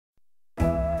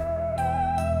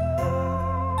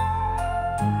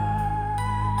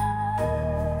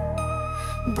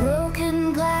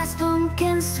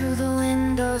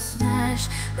smash,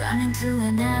 running through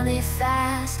an alley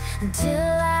fast, until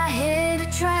I hit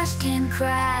a trash can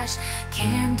crash.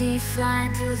 Candy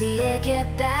flying through the air,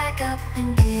 get back up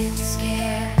and get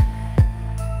scared.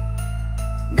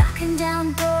 Knocking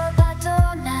down door by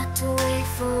door, not to wait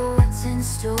for what's in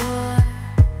store.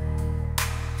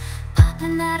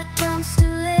 Popping out of dumpster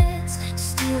lids,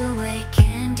 steal away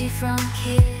candy from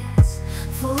kids.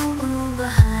 Full moon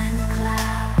behind the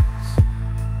clouds,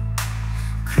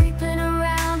 creeping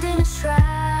around in a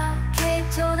shroud,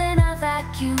 caped holding a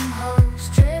vacuum hose,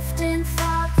 drifting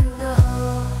far through the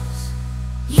holes.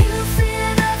 You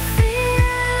feel the fear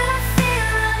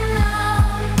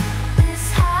unknown. This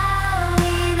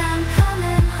Halloween I'm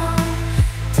coming home.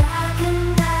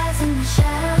 Darkened eyes and the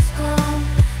shadows glow,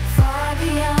 far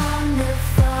beyond the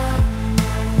phone.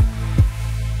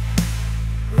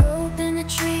 Rope in the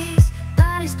trees,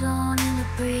 bodies blown in the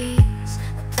breeze,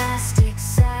 a plastic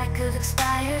sack of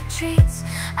expired treats.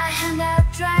 I hand out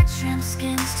dried shrimp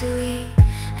skins to eat,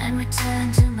 and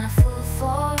return to my full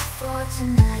 4-4.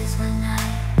 Tonight is my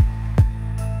night.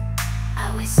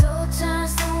 I wait soul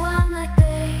turns to one like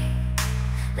they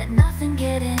let nothing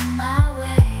get in my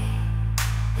way.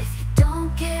 If you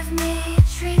don't give me a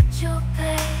treat, you'll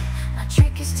pay. My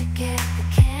trick is to get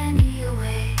the candy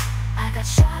away. I got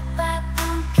shot by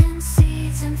pumpkin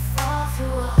seeds and fall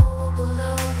through a hole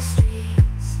below the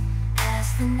streets.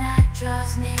 As the night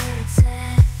draws near its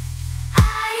end,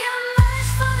 I emerge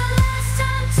for the last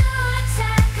time to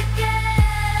attack again.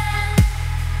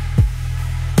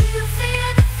 You fear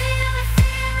the fear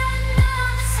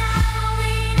unknown. This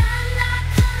Halloween I'm not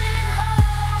coming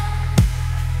home.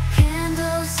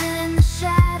 Candles in the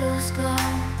shadows glow,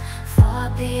 far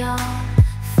beyond,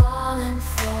 falling.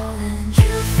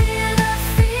 You fear the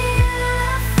fear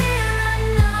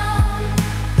unknown.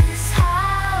 This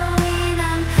Halloween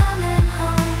I'm coming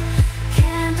home.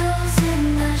 Candles in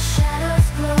the shadows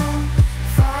glow,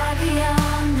 far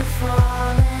beyond the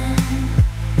fallen.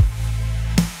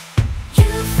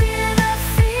 You fear the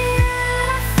fear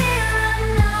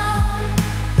unknown.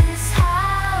 This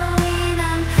Halloween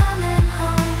I'm coming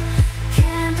home.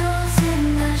 Candles in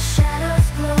the shadows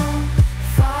glow,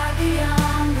 far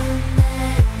beyond the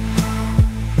memory.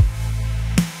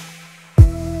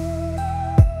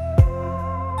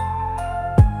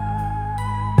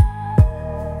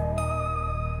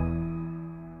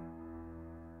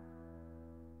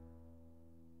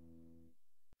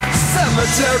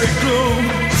 Cemetery gloom,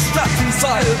 trapped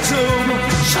inside a tomb,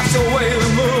 shut away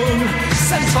the moon,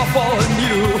 sent off all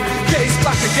anew. Gaze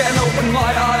back again, open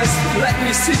my eyes, let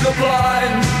me see the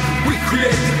blind. We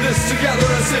created this together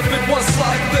as if it was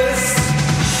like this.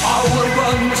 I wanna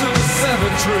run to the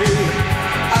cemetery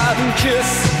and kiss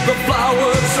the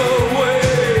flowers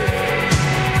away.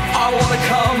 I wanna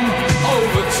come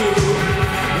over to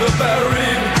the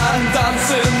buried and dance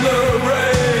in the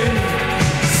rain.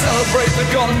 Celebrate the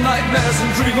gone nightmares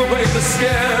and dream away the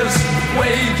scares.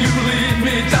 Wade, you lead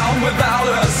me down without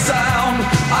a sound.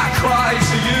 I cry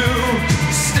to you,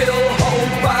 still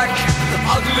hold back.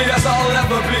 Ugly as I'll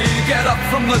ever be, get up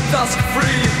from the dusk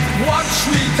free. Watch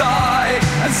me die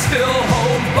and still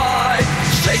hold by.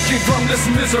 Shaking from this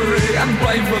misery and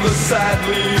blame for the sad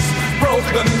leaves.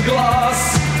 Broken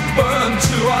glass, burned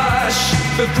to ash.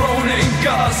 The droning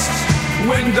gust,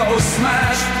 windows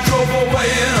smashed, drove away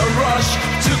in a rush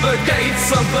to the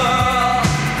gates of the...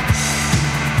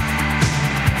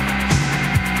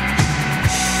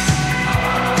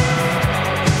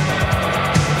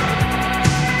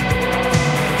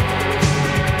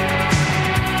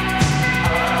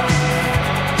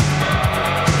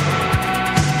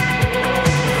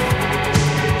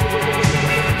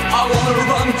 I wanna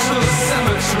run to the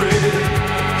cemetery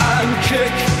and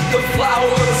kick the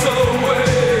flowers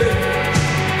away.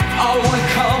 I wanna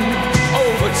come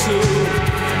over to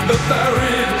the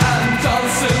buried and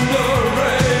dance in the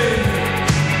rain.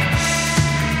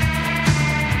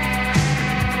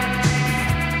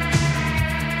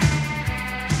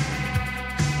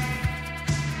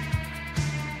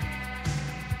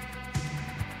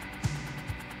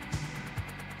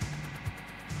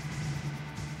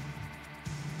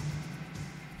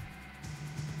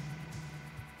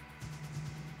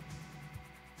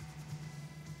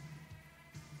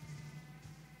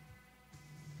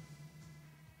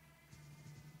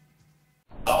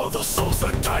 All the souls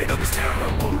that died on this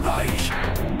terrible night,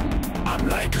 I'm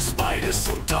like a spider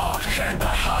so dark and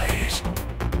I hide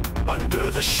under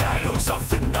the shadows of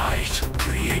the night.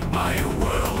 Create my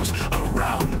world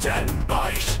around and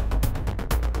bite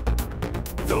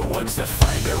the ones that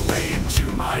find their way into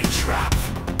my trap.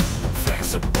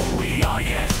 Flexible we are,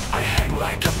 yet I hang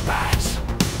like a bat.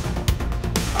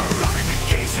 Arachnid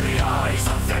gaze into the eyes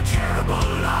of their terrible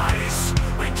lies.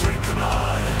 We drink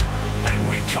blood, and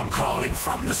we come crawling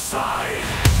from the side.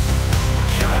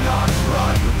 Cannot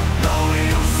run, no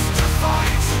use to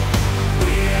fight.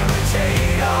 We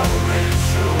imitate our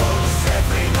rituals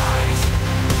every night.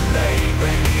 Lay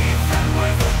beneath and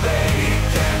with a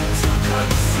bacon to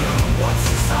consume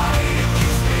what's inside. It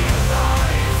keeps me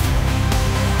alive.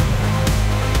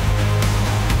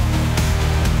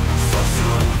 So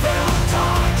soon they'll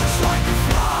die just like a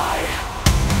fly.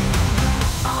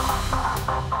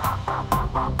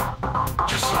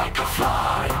 Just like a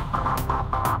fly.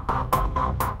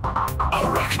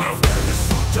 Arachnid, where it's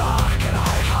so dark and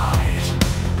I hide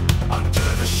under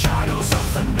the shadows of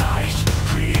the night.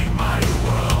 Create my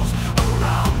world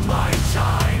around my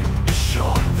time. Is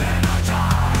short, then I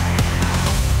die.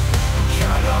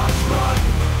 Cannot run,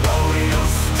 no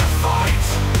use to fight.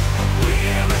 We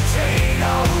imitate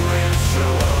our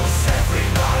rituals every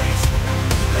night.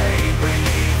 Lay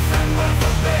beneath and with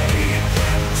a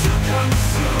bacon to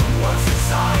consume what's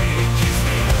inside. It keeps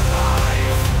me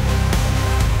alive.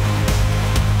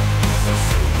 So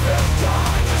soon they'll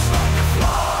die just like a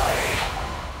fly.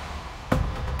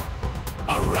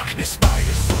 Arachnid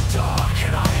spiders so dark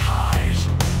and I hide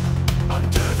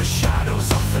under the shadows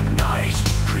of the night.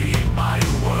 Create my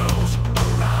world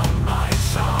around my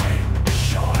time. Is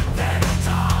short, then I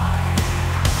die.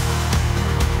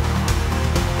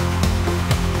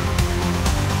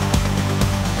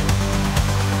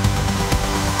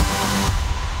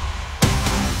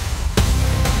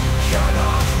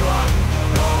 Cannot run,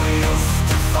 no use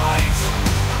to fight.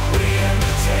 We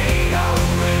imitate our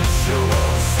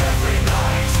rituals every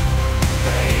night.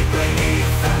 Lay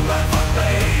beneath and let the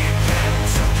bacon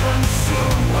to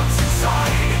consume what's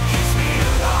inside. It keeps me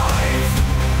alive.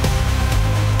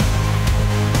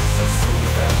 So soon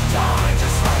they'll die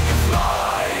just like a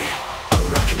fly.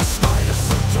 Arachnid spider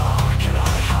so dark and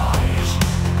I hide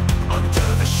under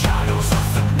the shadows of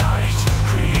the night.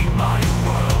 Create my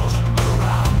world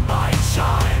around my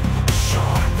time.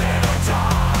 Short, then I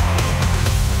die.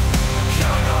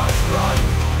 Cannot run,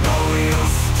 no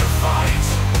use to fight.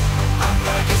 I'm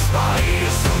like a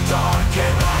spider so dark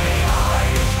and I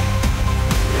hide.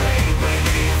 Lay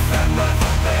beneath and let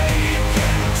the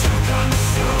bacon to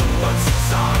consume what's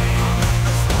inside.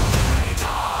 I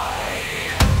die.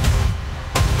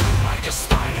 Like a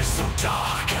spider so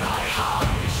dark and I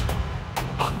hide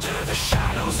under the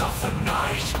shadows of the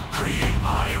night. Create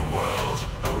my world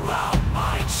around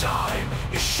my time.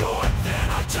 Is short, then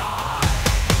I die.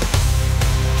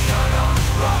 Cannot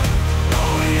run, no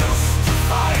use to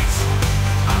fight.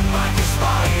 I'm like a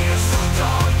spider so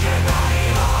dark and I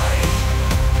hide.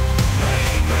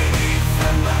 Lay beneath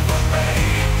and let the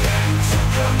bacon to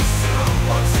consume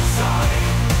what's inside.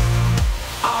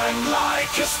 I'm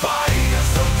like a spider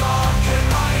so dark and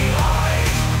I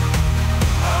hide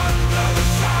under the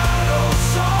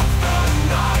shadows of the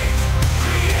night.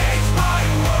 Create my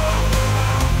world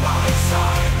around my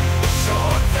time.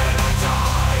 Short, then I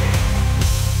die.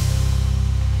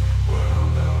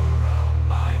 World around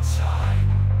my time.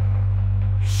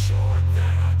 Short,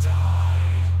 then I die.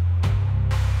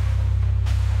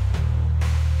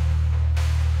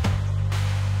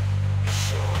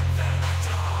 Short, then I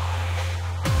die.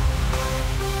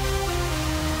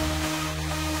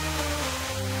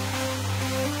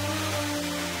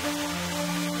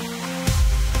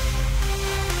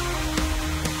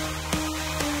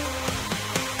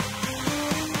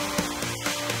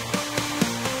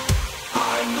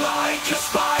 I'm like a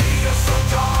spider so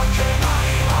dark and I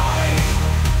hide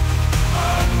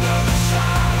under the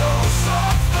shadows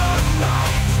of the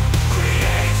night.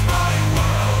 Create my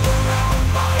world around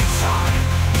my time.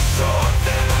 Short,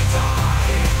 then I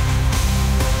die.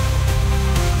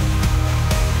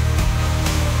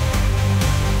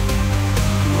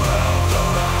 World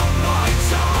around my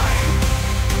time.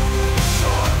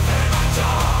 Short, then I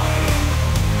die.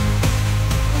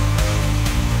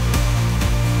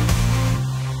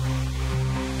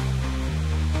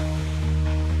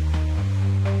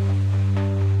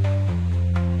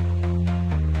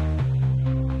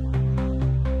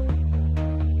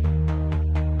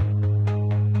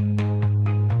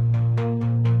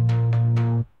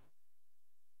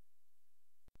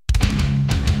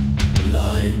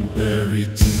 Lying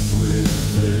buried deep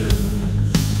within,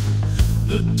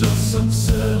 the dust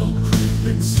unsettled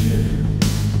creeping skin.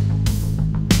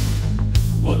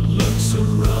 What lurks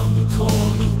around the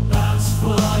corner, bats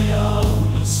fly out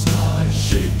the sky,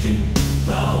 shaking,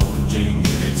 pounding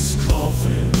in its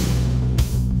coffin.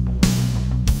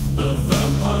 The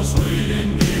vampire's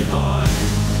waiting behind.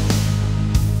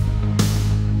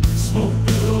 Smoke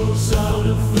billows out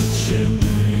of the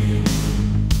chimney.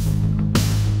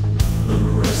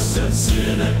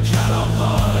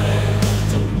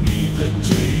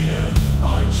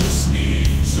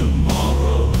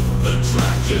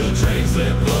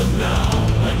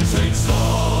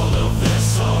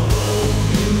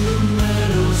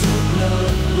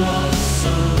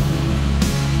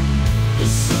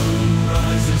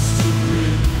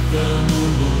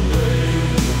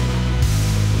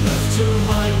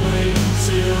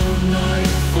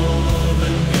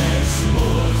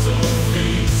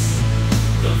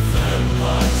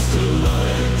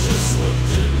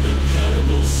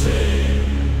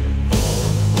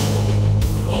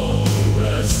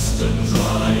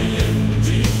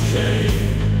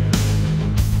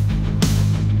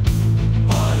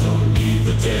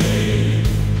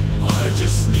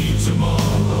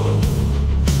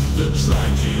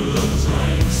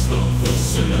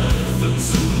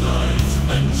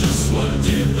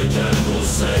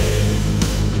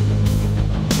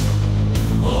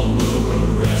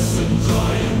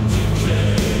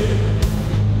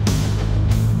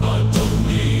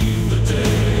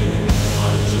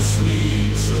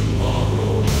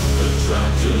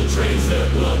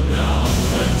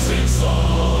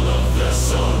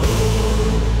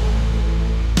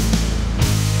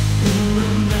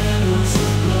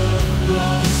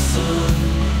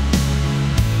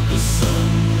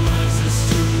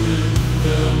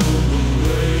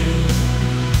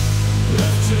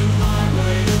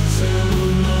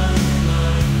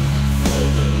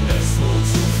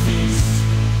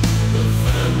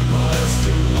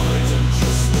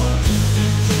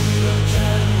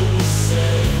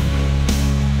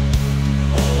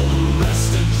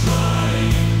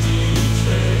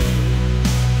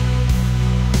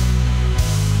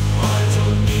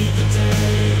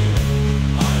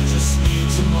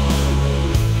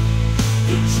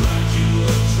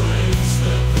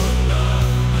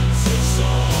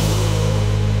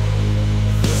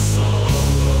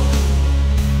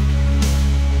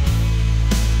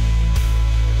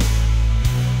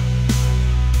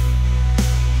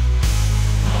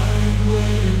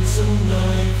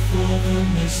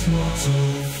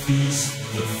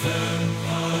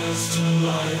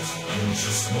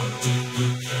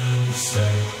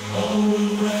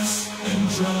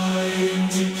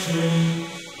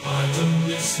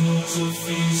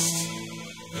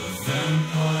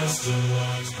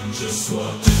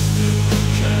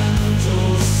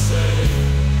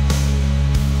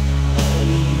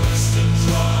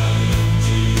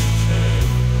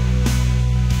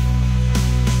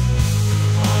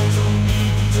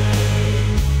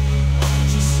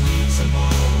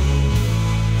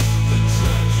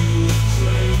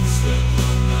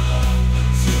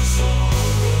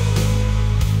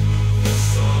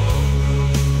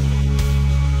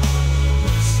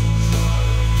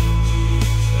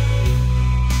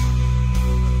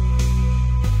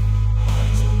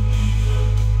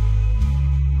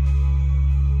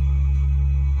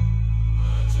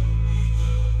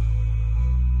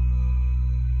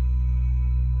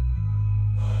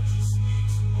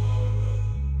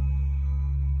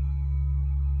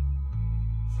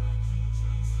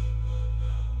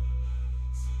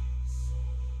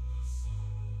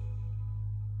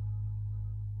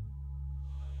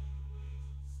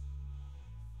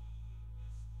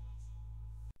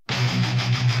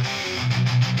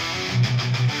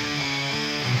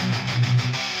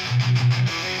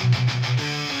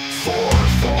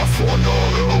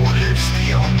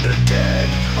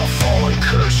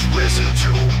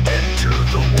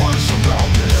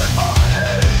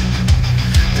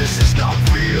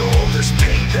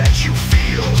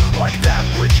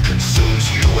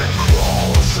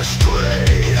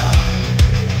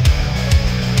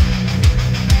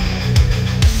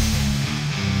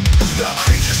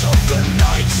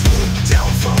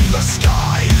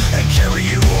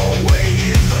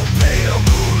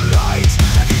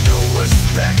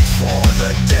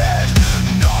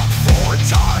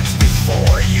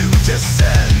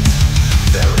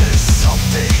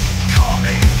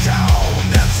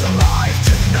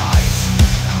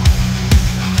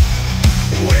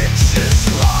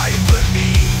 Witches lie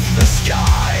beneath the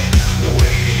sky.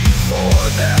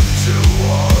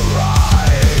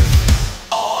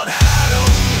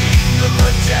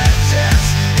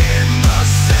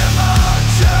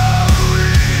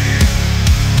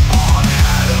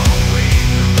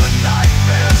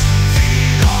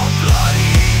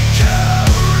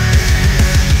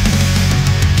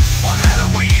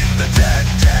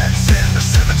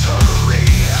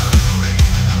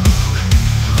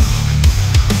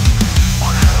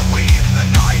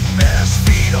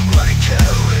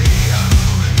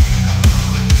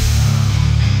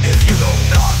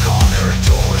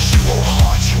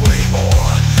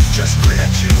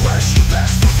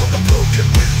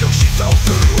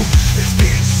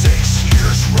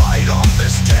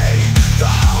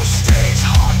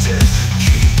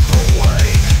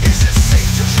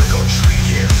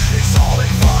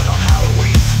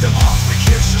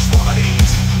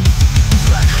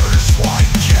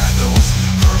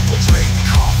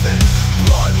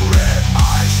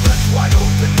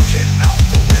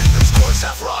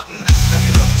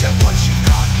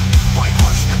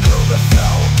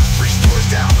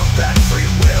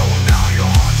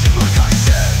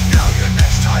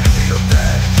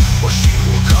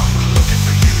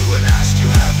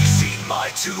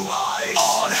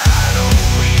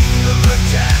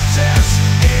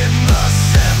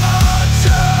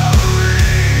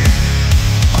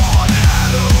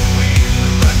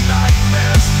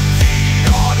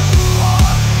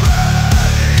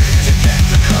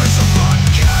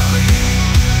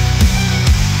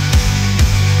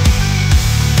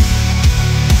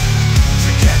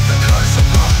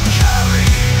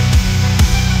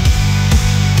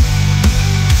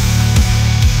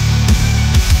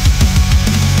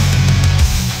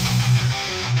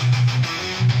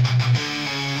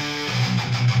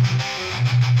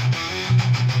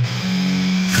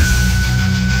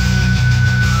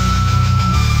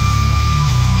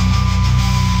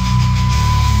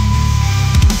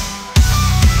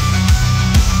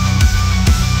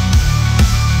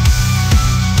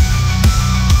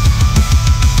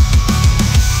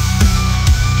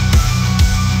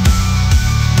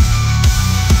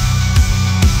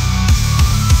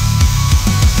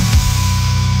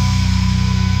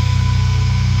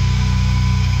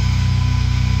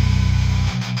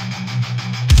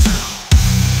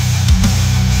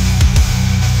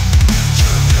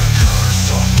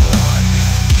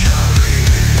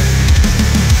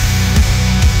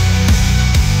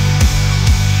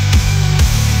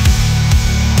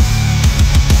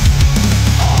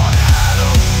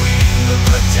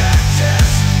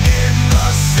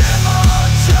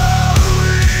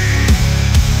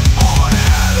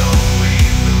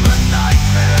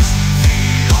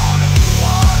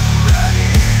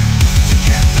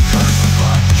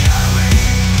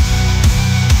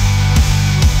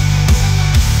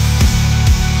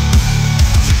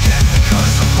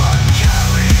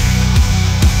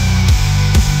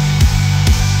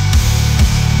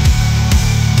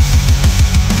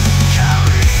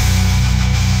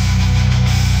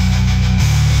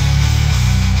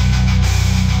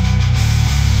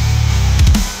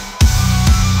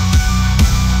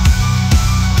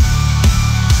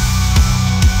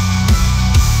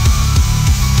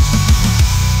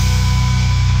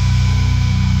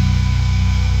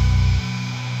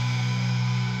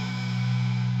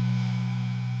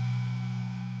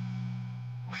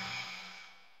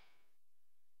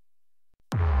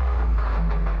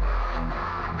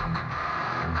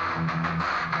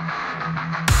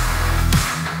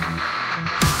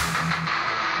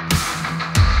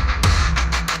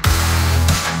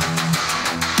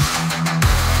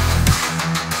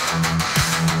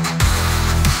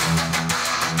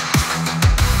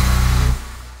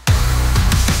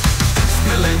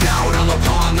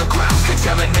 ground,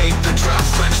 contaminate the drought,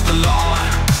 drench the lawn.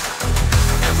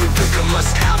 Every picker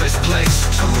must have its place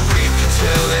to reap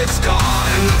till it's gone.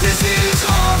 And the disease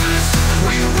harvest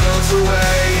we wilt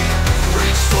away,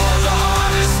 reach for the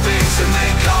hardest thing to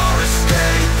make our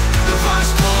escape. The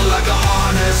vines pull like a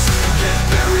harness, get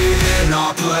buried in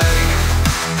our plague.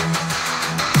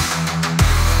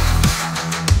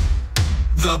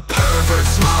 The pervert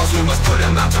smiles, we must put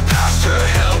him out to pasture,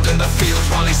 held in the fields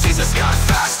while he sees the sky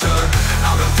faster.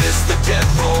 Out of this the dead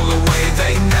roll away,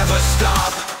 they never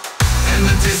stop. In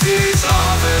the disease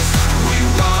harvest, we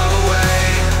run away,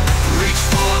 reach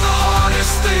for the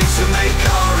hardest thing to make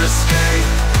our escape.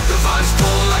 The vines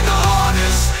pull like a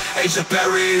harness, age are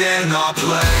buried in our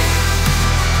play.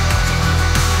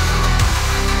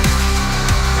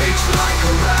 Age like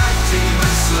a rat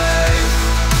demon slave.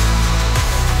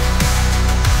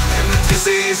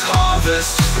 Disease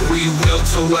harvest, we wilt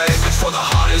away, reach for the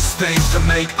hardest things to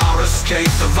make our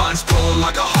escape. The vines pull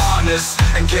like a harness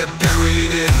and get buried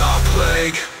in our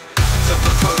plague. The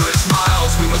perverted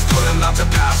smiles, we must put him out to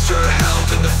pasture, held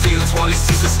in the fields while he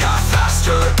sees the sky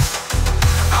faster.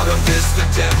 Out of this the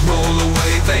dead roll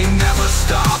away, they never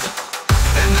stop.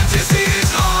 In the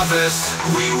disease harvest,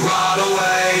 we rot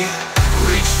away,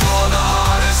 reach for the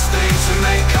hardest thing to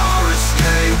make our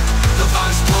escape. The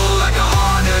vines pull like a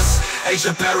harness, age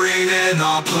are buried in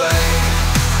our play.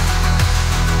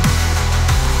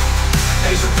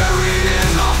 Age are buried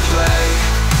in our play.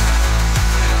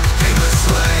 Demon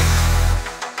slay.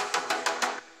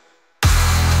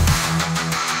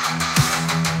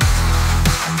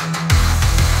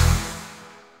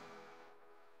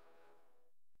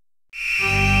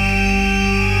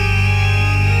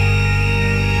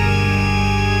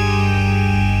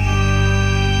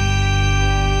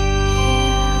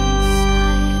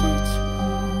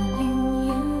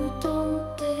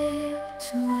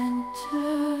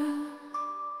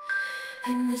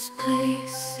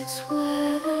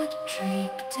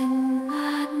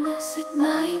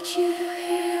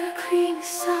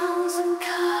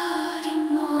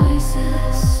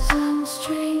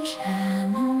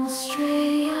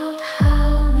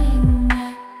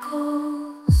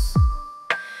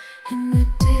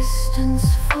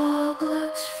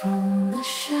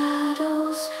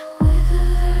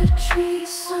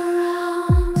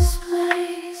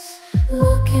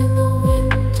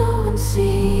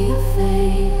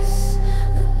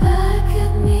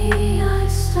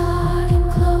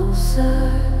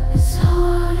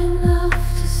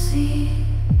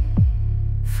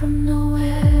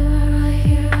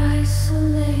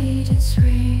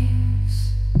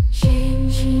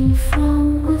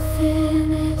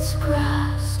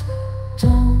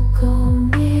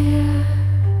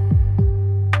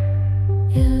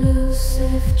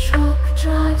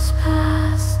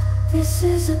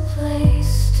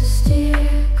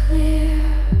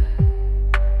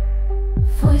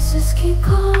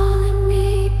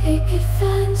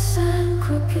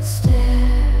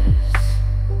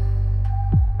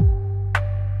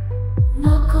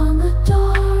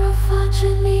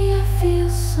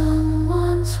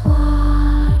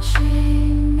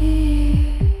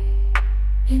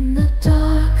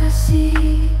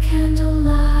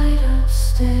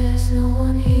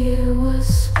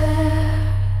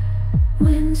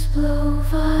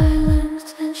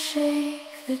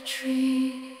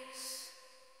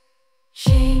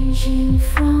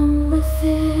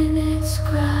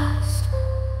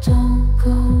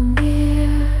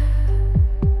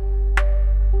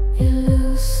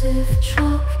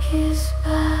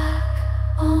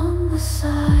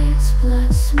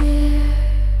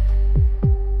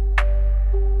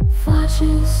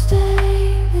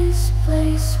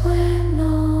 Place where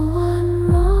no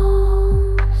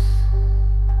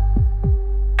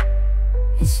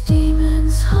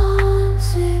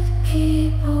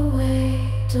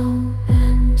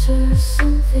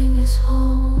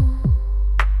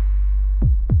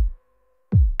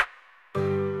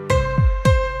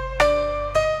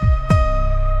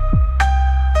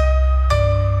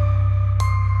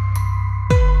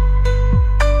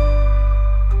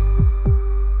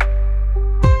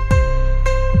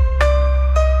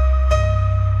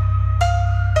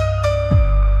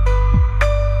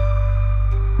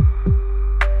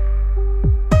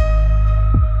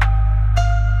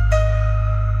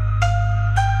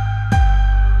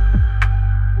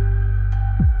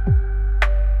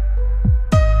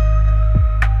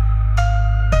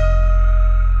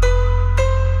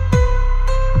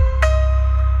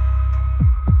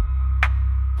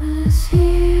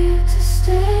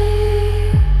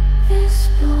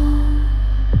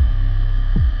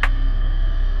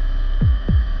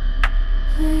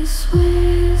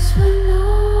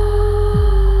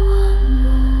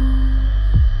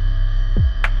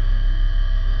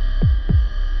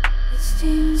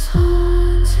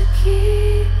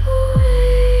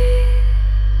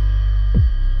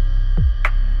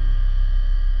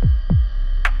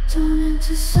turn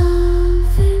into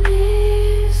something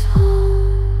is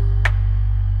home.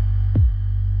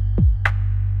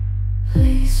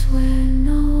 Place where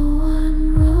no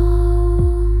one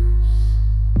roams.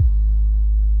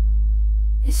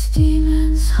 It's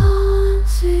demons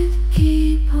haunted,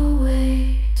 keep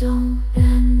away. Don't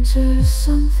enter,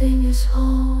 something is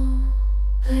home.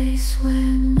 Place where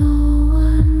no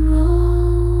one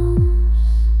roams.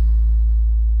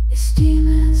 It's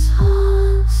demons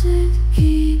haunted,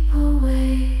 keep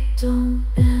away. Don't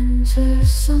enter,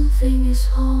 something is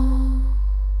home.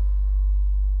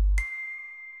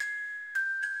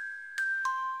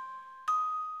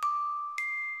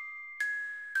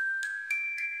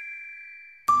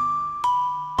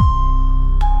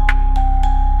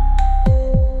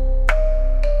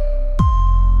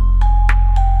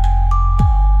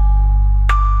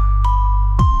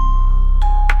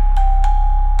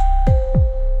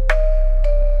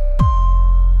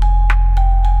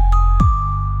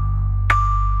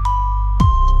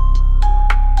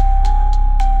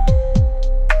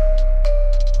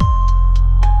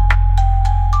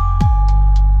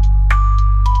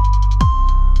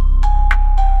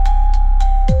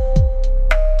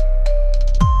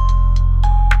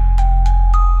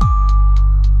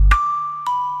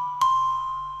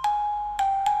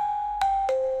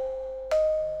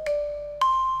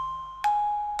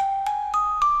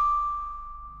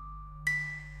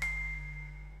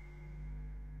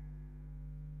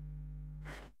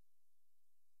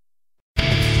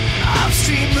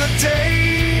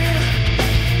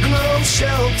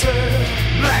 Shelter,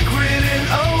 black ridden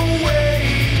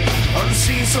away.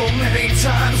 Unseen so many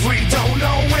times, we don't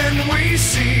know when we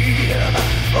see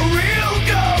a real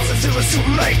ghost until it's too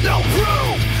late, no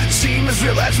proof. Seem as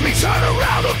real as me, turn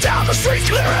around, look down the streets,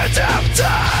 clear at damn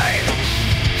time.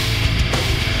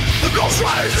 The ghost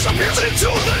rider disappears into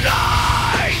the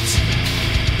night.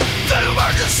 Then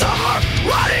emerges summer,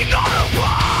 riding on a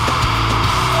bike.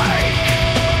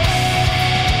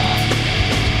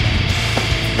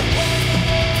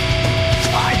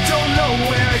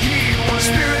 Where he was.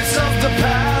 Spirits of the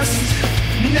past,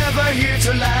 never here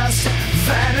to last,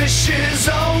 vanishes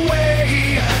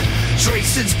away.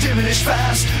 Traces diminish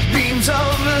fast, beams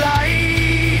of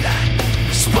light,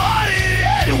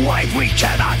 spotted and white we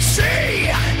cannot see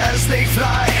as they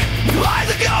fly by.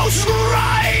 The ghost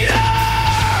rider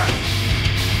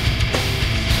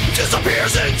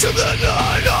disappears into the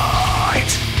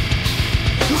night,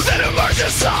 then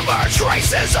emerges summer,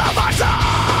 traces of our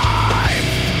time.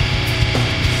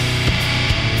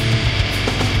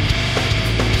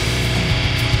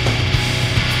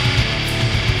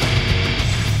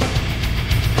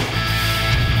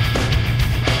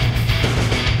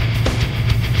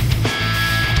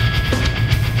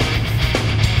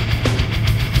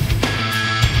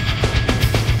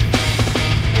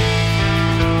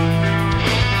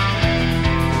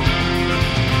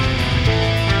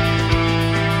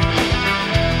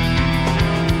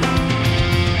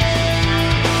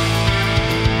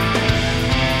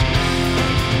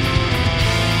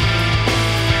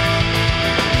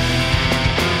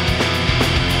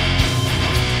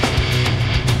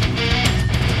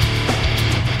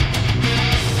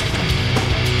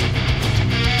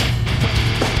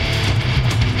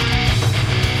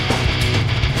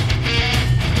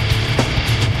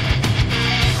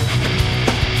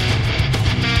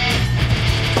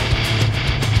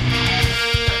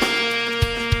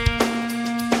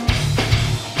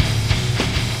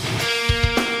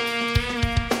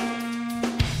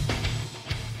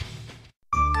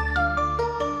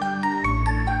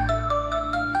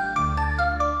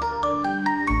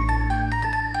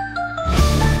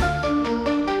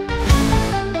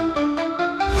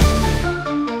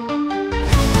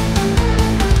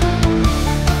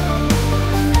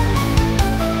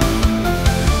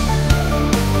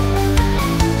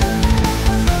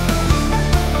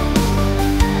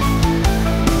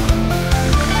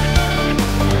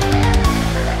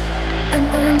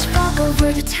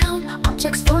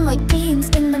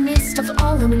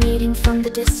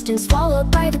 Distance, followed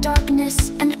by the darkness,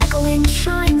 and echoing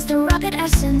shines the rapid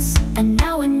essence. And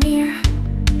now and near,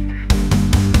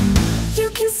 you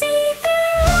can see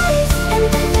their eyes, and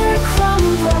then their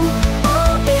crumble.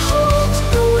 Oh, behold,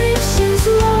 the wishes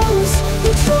rose.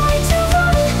 You try to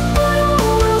run, but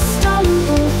all will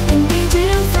stumble and be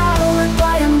devoured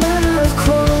by a murder of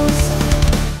crows.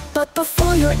 But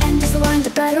before your end is the line, the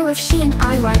better if she and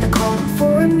I ride the call.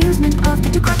 For amusement of the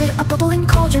decrepit, a bubbling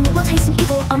cauldron will hasten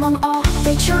evil among all.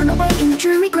 They churn away in the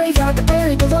dreary graveyard, but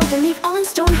buried below they leave all in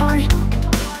stone hard.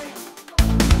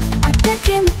 I beg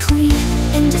and plead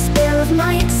in despair of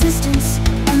my existence,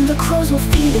 and the crows will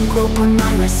feed and grope on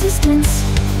my resistance.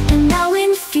 And now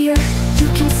in fear, you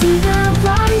can see the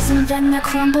rise and then the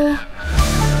crumble.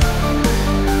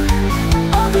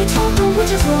 All they told the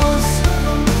witches was,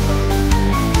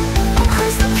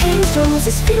 across the paved roads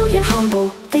is feeling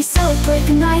humble. They celebrate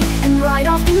the night and ride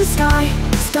off in the sky.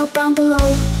 Spellbound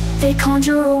below, they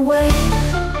conjure away.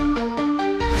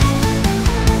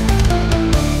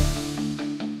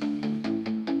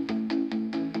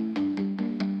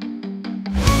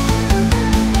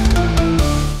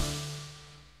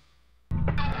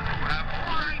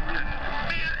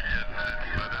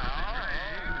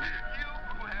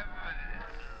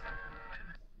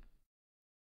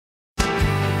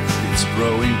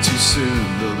 Growing too soon,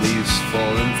 the leaves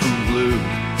falling from blue.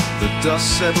 The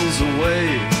dust settles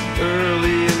away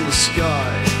early in the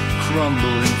sky,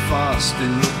 crumbling fast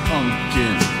in the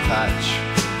pumpkin patch.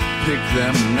 Pick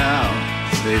them now,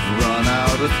 they've run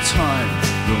out of time.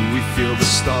 When we feel the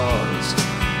stars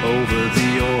over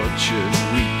the orchard,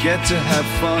 we get to have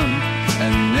fun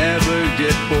and never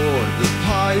get bored. The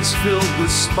pie's filled with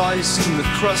spice and the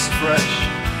crust fresh.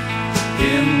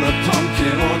 In the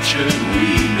pumpkin orchard we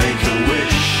make a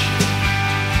wish.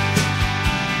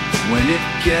 When it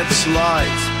gets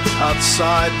light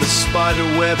outside, the spider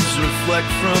webs reflect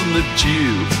from the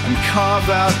dew and carve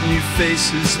out new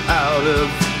faces out of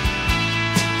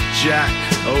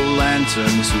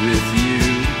jack-o'-lanterns with you.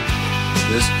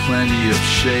 There's plenty of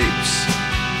shapes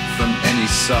from any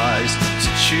size to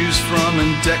choose from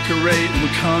and decorate and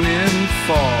come in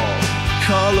fall.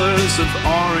 Colors of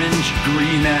orange,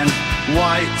 green and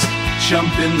white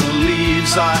jump in the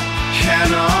leaves, I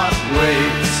cannot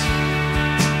wait.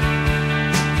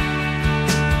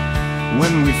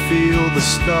 When we feel the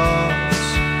stars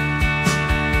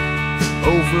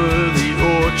over the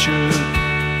orchard,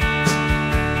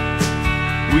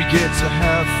 we get to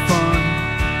have fun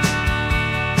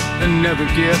and never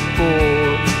get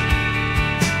bored.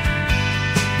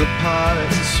 The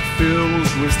pie's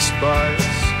filled with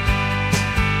spice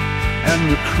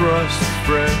and the crust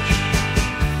fresh,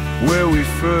 where we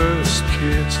first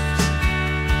kissed.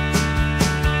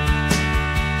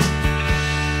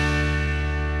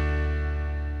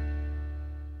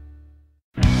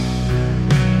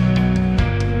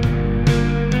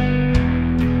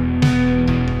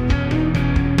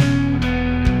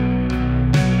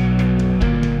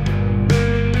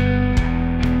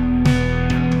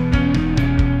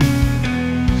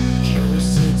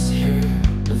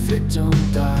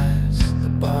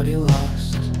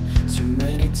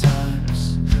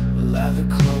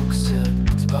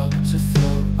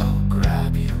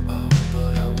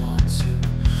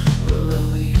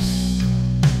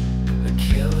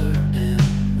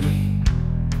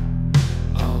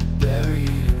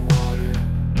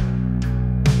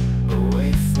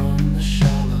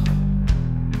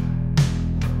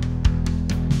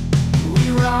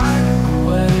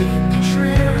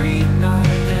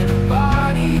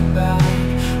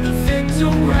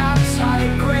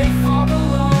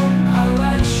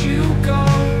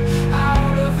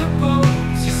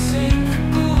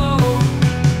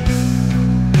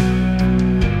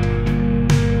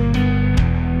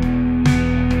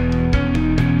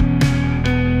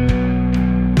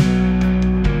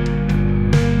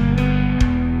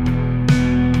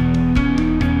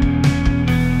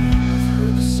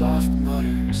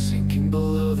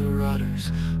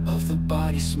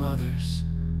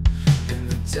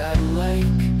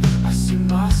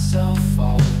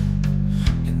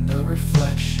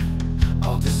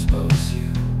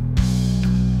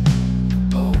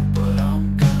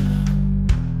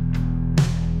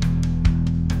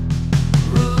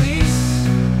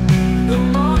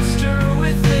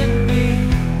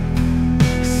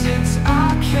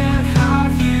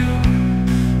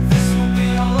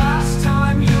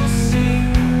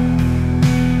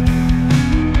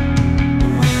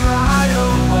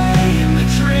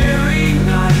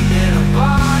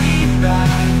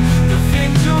 Bye.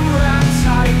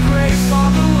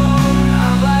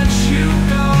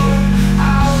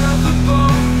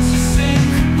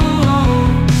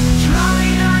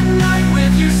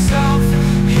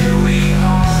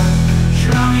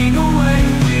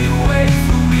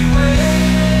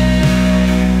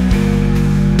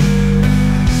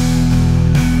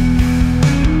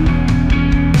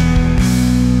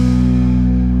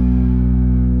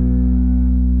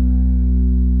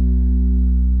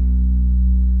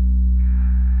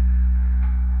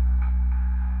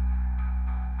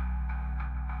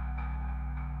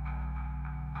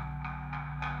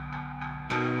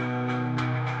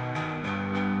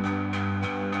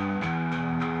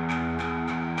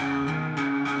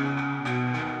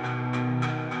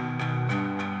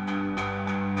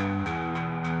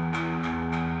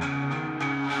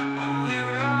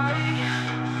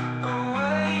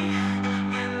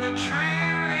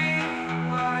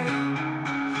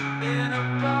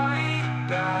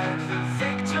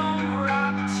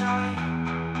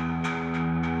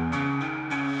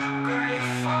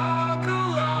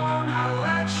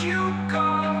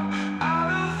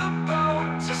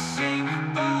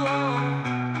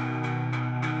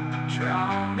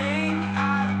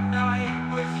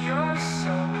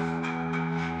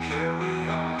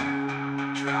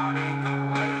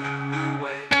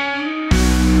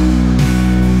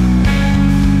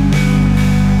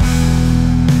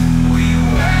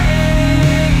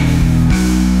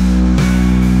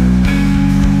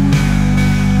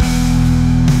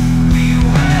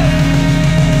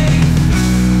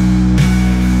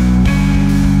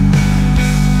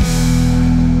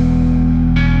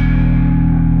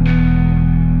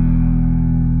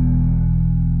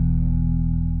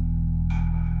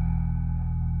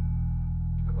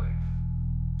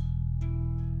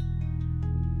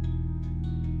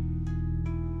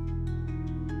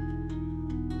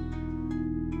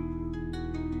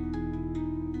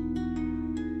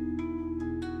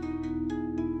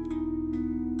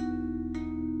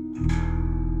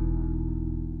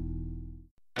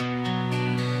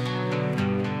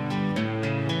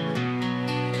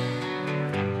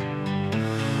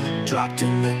 dropped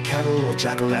in the kettle,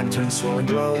 jack-o'-lantern swirling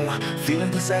glow. Feeling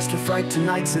possessed with fright,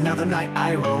 tonight's another night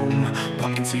I roam.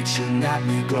 Pumpkin seed shooting at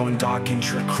me, glowing dark in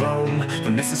trichrome. The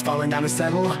mist is falling down to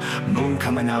settle, moon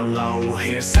coming out low.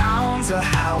 Hear sounds of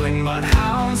howling,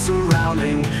 bloodhounds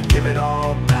surrounding. Give it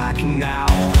all back now.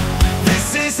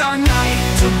 This is our night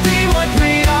to be what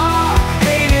we are.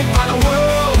 Hated by the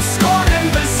world, scorned and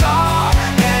bizarre.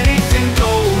 Anything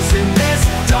goes in this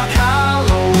dark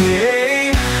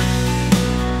Halloween.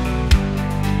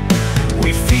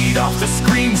 We feed off the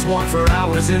screams, walk for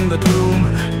hours in the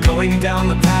gloom. Going down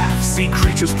the path, see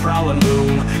creatures prowl and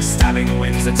loom. Stabbing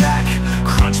winds attack,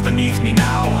 crunch beneath me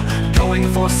now.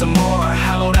 Going for some more,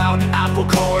 hallowed out apple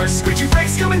core. Screeching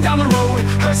brakes coming down the road,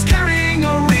 hearse carrying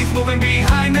a wreath, moving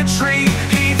behind the tree.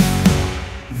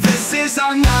 This is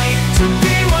our night to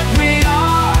be what we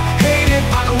are. Hated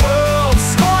by the world,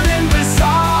 scorned and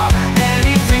bizarre.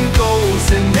 Anything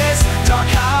goes in this dark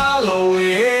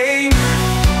Halloween.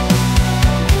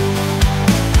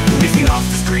 We feed off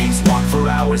the screams, walk for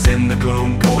hours in the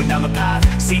gloom. Going down the path,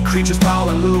 see creatures prowl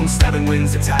and loom. Stabbing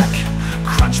winds attack,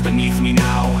 crunch beneath me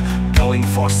now. Going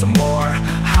for some more,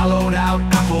 hollowed out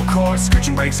apple core.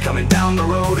 Screeching brakes coming down the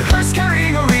road, hearse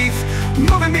carrying a wreath,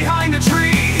 moving behind a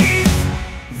tree.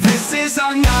 This is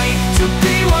our night to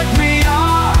be what we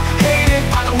are. Hated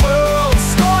by the world,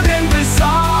 scorned and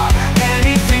bizarre.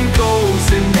 Anything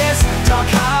goes in this dark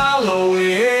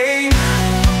Halloween.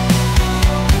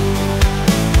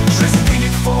 Dressed and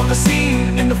painted for the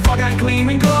scene, in the fog and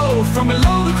gleaming glow. From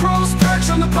below the crows perch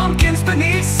on the pumpkins,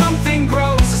 beneath something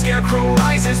grows. A scarecrow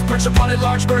rises, perch upon it,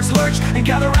 large birds lurch and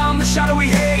gather round the shadowy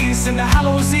haze. In the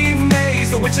Hallow's Eve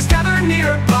maze, the witches gather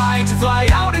nearby to fly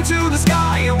out into the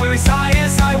sky. A weary sigh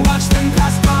as I watch them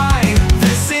pass by.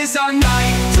 This is our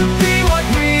night to be what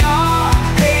we are.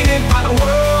 Hated by the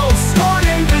world, scorned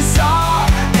and bizarre.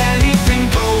 Anything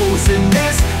goes in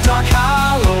this dark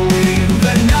Halloween.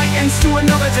 The night ends to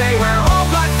another day where all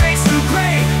black fades to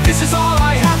gray. This is all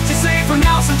I have to say for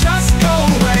now, so just go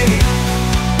away.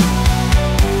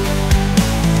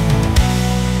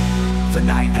 The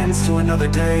night ends to another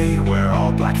day where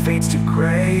all black fades to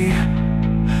gray.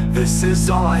 This is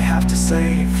all I have to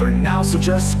say for now, so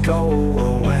just go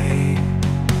away.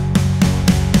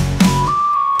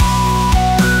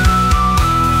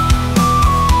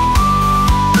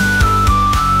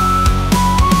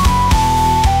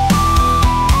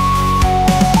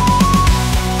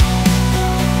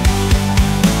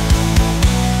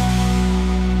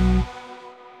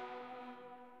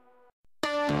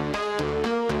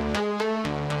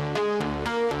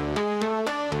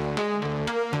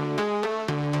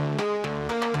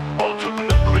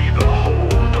 Ultimately the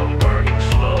hold on burning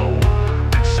slow.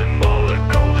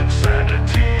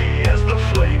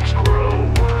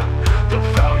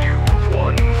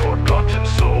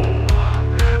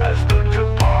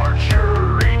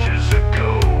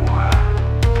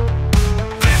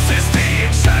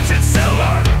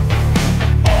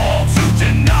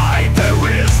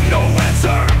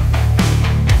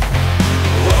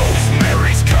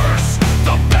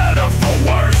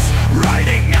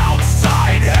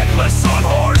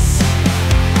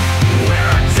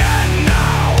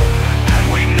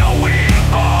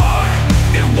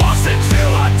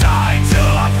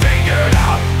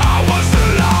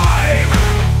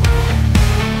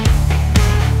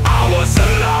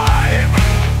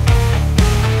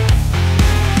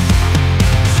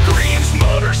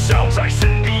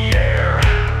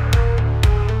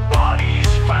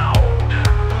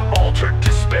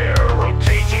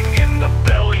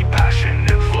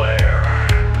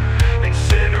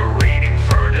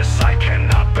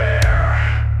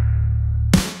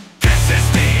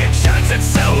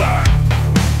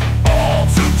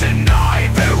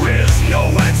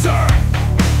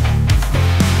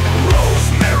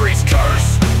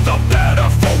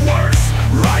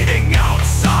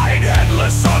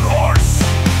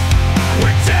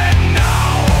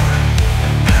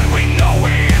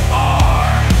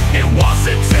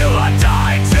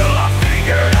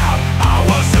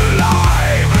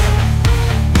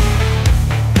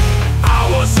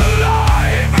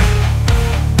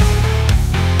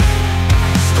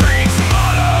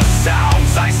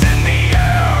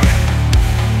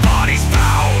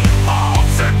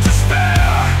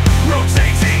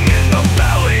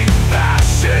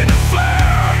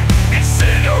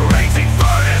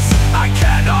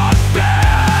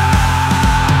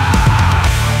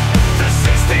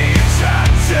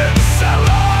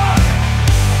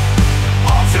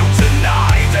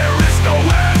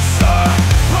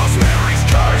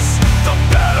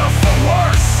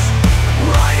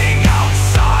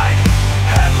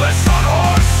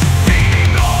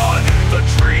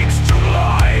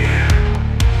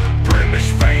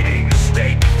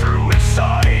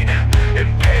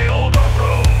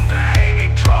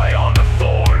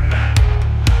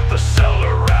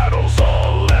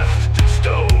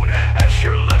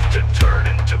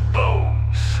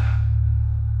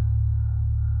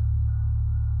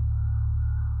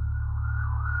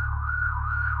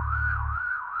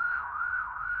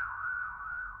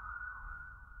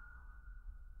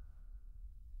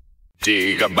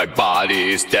 Dig up, my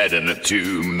body's dead in a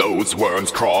tomb. Those worms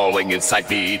crawling inside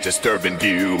me, disturbing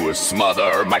view.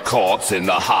 Smother my corpse in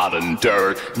the hardened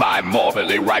dirt. My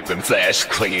morbidly ripened flesh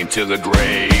clinging to the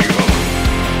grave.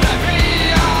 Let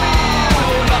me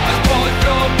out of this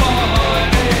your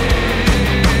body.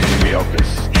 Give me up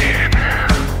this skin,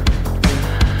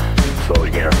 so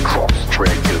you can cross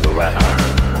straight to the ladder.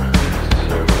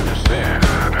 So understand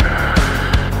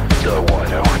the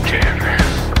one I can.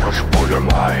 Push for your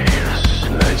minds.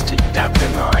 Let's deep down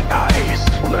in my eyes.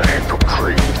 Learn from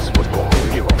creeds with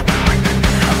volume of time.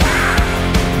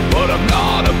 But I'm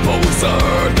not a poser,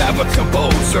 never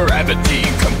composer, and a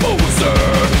decomposer.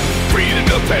 Breathing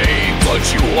the pain, what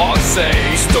you want to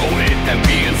say. Stole it and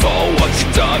being for what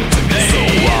you done today. So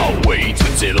I'll wait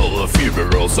until the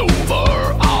funeral's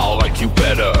over. I'll like you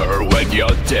better when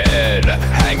you're dead.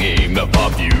 Hanging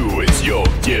above you is your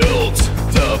guilt.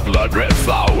 The blood red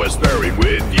flowers buried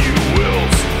with you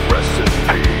wilt. Rest in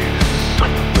peace,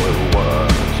 little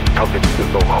worms. Coming to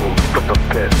the hole, put the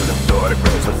pit in the door. It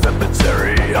grows a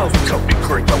cemetery. I'll come be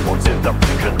creep. I won't in the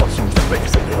vision of some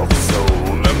space in your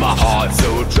soul. And my heart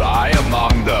so dry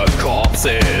among the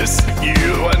corpses.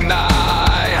 You and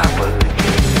I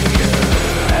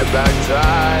as I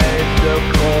tried to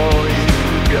call you,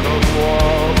 get on the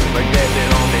wall,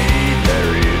 forgetting on me,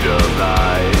 buried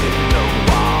alive. No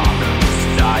one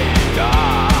dying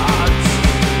gods.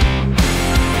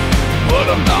 But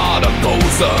I'm not a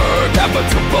poser, never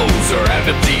composer and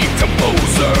a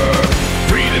decomposer.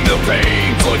 Breathing the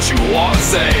pain, what you want to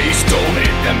say. Stole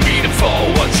it and beat it for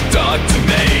what you done to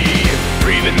me.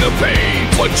 Breathing the pain,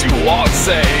 what you want to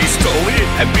say. Stole it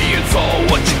and beat it for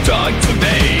what you done to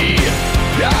me.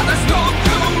 Yeah, there's no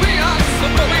convenience. The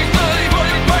building's really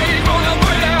putting pain on the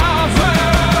way out.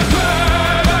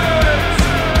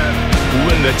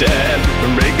 When the dead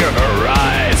make her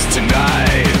rise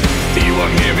tonight, you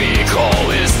won't hear me call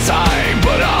this time,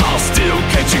 but I'll still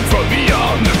catch you from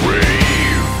beyond the grave.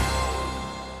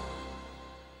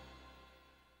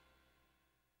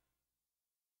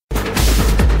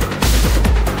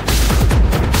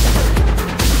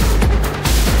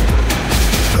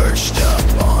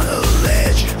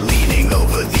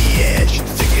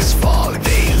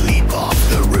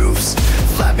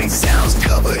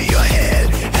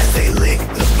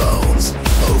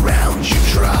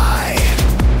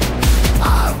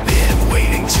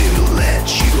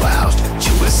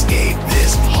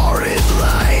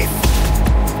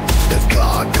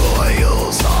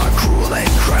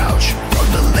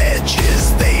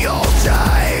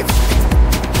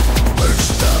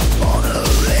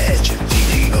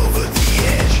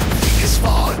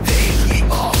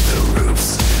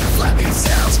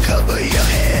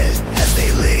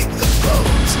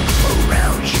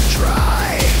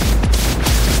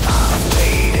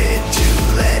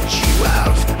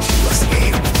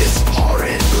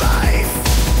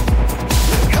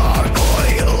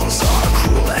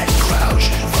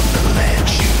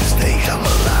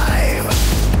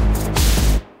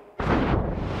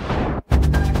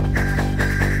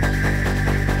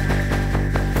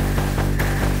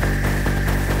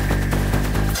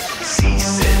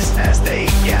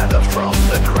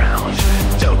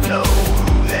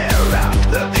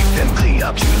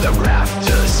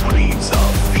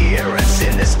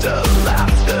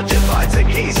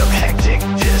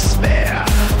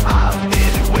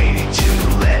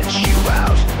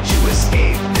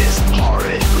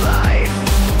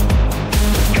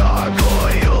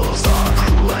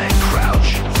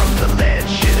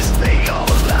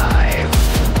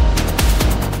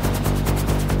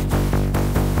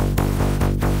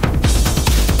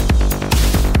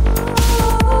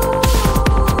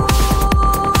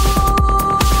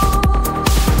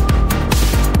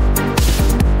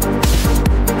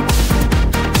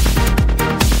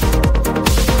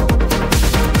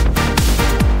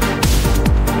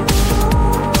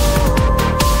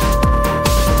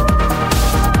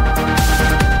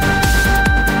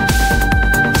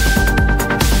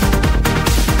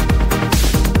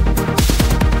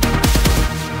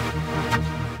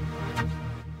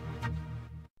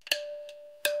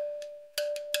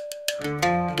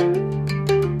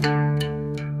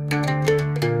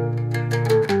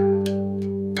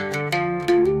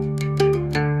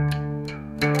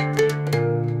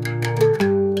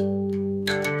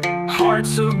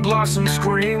 Hearts of blossom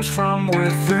screams from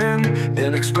within,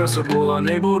 inexpressible,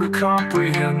 unable to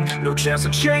comprehend. No chance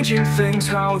of changing things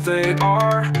how they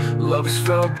are. Love is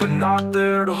felt but not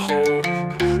there to hold.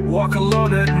 Walk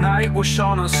alone at night, wish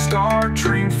on a star.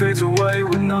 Dream fades away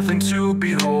with nothing to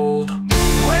behold.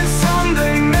 When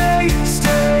someday may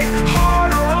stay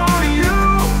harder on you,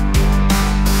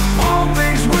 all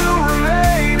things will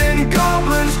remain in God.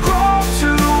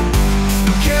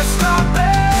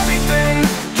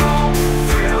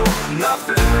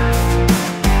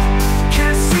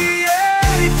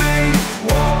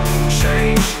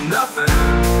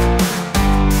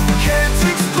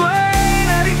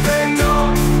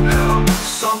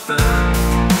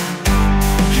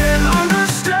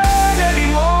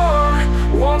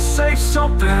 say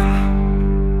something.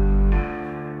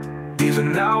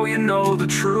 Even now you know the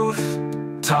truth.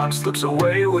 Time slips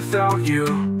away without you.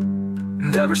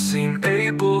 Never seem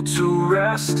able to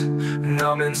rest, and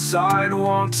I'm inside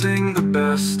wanting the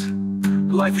best.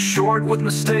 Life is short with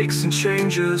mistakes and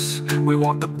changes. We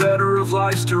want the better of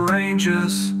life's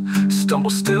deranges.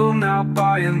 Stumble still now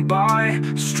by and by.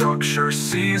 Structure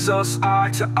sees us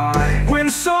eye to eye. When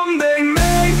someday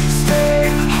may stay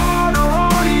harder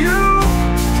on you,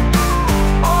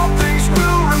 all things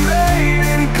will remain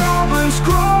in Goblin's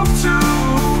Grove too.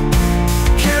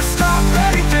 Can't stop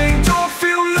anything, don't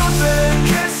feel nothing.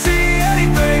 Can't see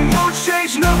anything, won't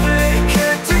change nothing.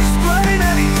 Can't explain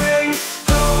anything,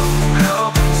 don't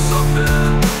help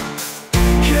something.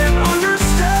 Can't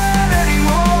understand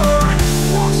anymore,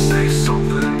 won't say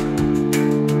something.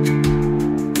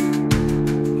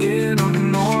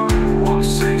 Ignore, won't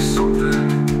say something.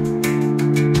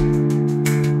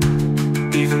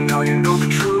 Even now you know the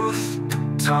truth.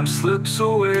 Time slips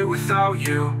away without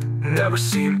you. Never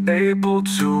seem able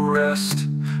to rest,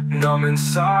 and I'm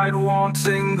inside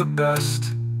wanting the best.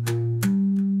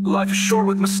 Life is short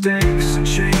with mistakes and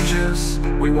changes.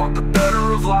 We want the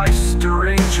better of life's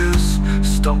deranges.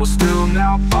 Stumble still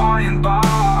now by and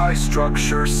by.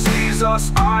 Structure sees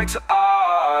us eye to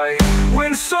eye.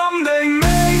 When someday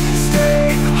may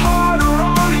stay harder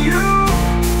on you,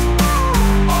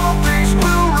 all things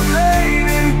will remain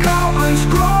in Goblin's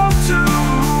Grove too.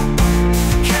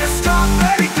 Can't stop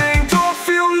anything, don't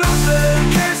feel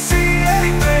nothing. Can't see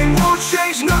anything, won't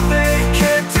change nothing.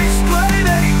 Can't explain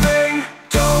anything,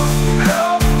 don't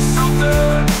help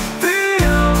something.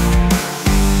 Feel,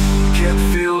 can't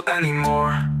feel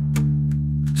anymore.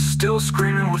 Still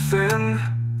screaming within.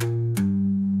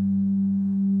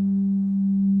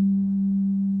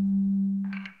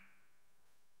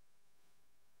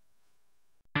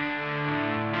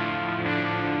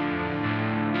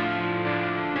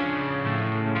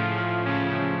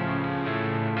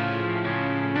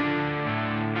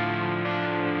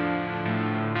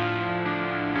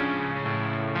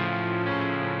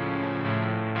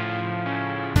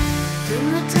 In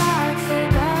the dark, they